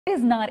It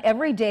is not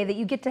every day that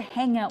you get to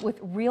hang out with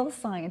real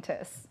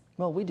scientists.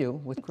 Well, we do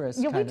with Chris.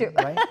 Yeah, we do.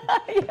 Right?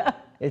 Yeah.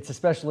 It's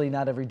especially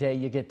not every day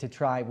you get to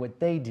try what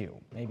they do.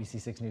 ABC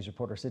 6 News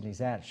reporter Sydney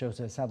Zatt shows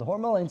us how the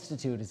Hormel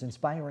Institute is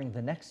inspiring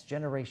the next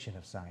generation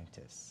of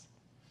scientists.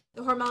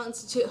 The Hormel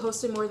Institute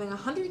hosted more than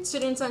 100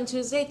 students on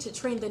Tuesday to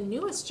train the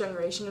newest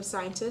generation of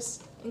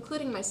scientists,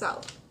 including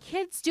myself.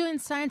 Kids doing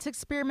science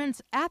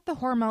experiments at the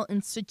Hormel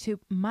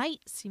Institute might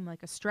seem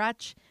like a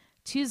stretch.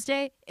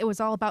 Tuesday, it was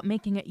all about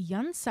making it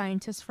young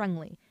scientist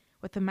friendly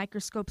with the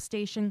microscope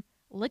station,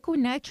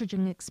 liquid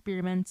nitrogen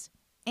experiments,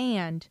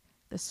 and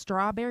the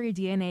strawberry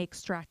DNA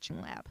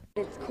extraction lab.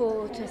 It's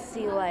cool to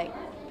see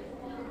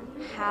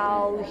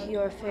how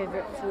your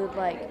favorite food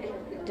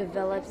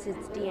develops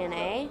its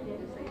DNA.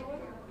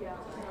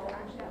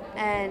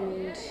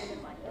 And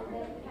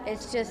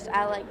it's just,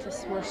 I like to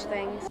smush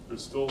things.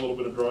 There's still a little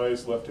bit of dry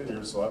ice left in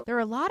here, so there are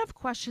a lot of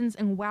questions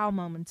and wow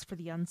moments for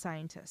the young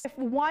scientists. If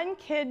one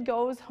kid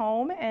goes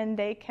home and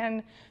they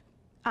can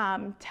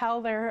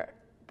tell their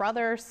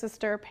brother,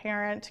 sister,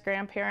 parent,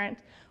 grandparent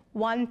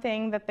one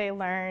thing that they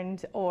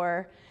learned,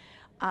 or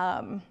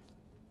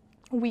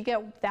we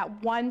get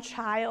that one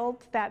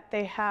child that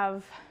they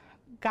have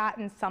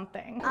gotten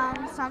something.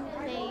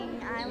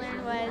 Something I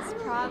learned was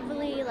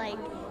probably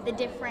the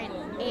different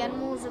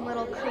animals and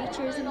little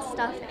creatures and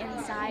stuff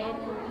inside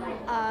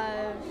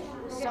of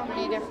so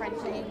many different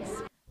things.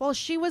 While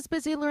she was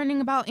busy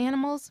learning about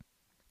animals,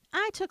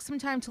 I took some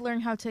time to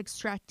learn how to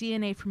extract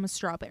DNA from a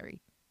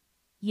strawberry.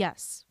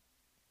 Yes,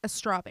 a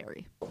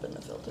strawberry. Open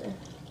the filter.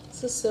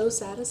 This is so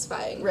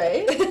satisfying,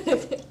 Right?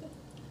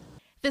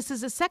 This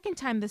is the second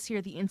time this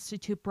year the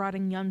Institute brought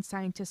in young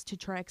scientists to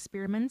try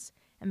experiments,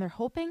 and they're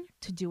hoping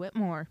to do it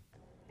more.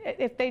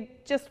 If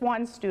just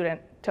one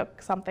student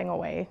took something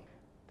away,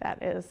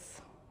 that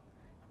is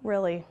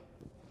really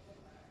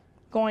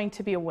going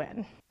to be a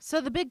win.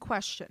 So the big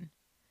question,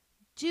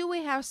 do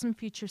we have some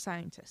future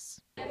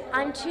scientists?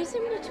 I'm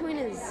choosing between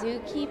a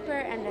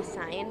zookeeper and a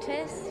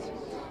scientist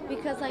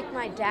because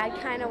my dad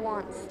kind of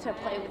wants to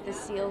play with the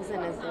seals in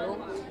a zoo,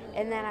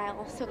 and then I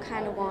also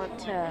kind of want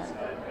to,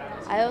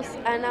 I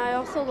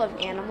also love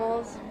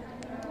animals,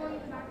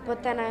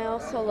 but then I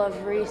also love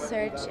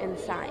research and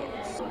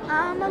science.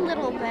 A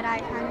little bit. I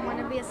kind of want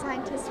to be a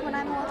scientist when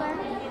I'm older.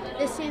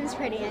 This seems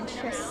pretty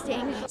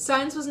interesting.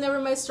 Science was never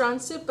my strong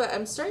suit, but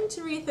I'm starting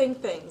to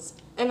rethink things.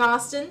 In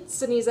Austin,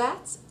 Sydney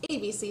Zatt,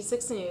 ABC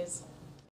 6 News.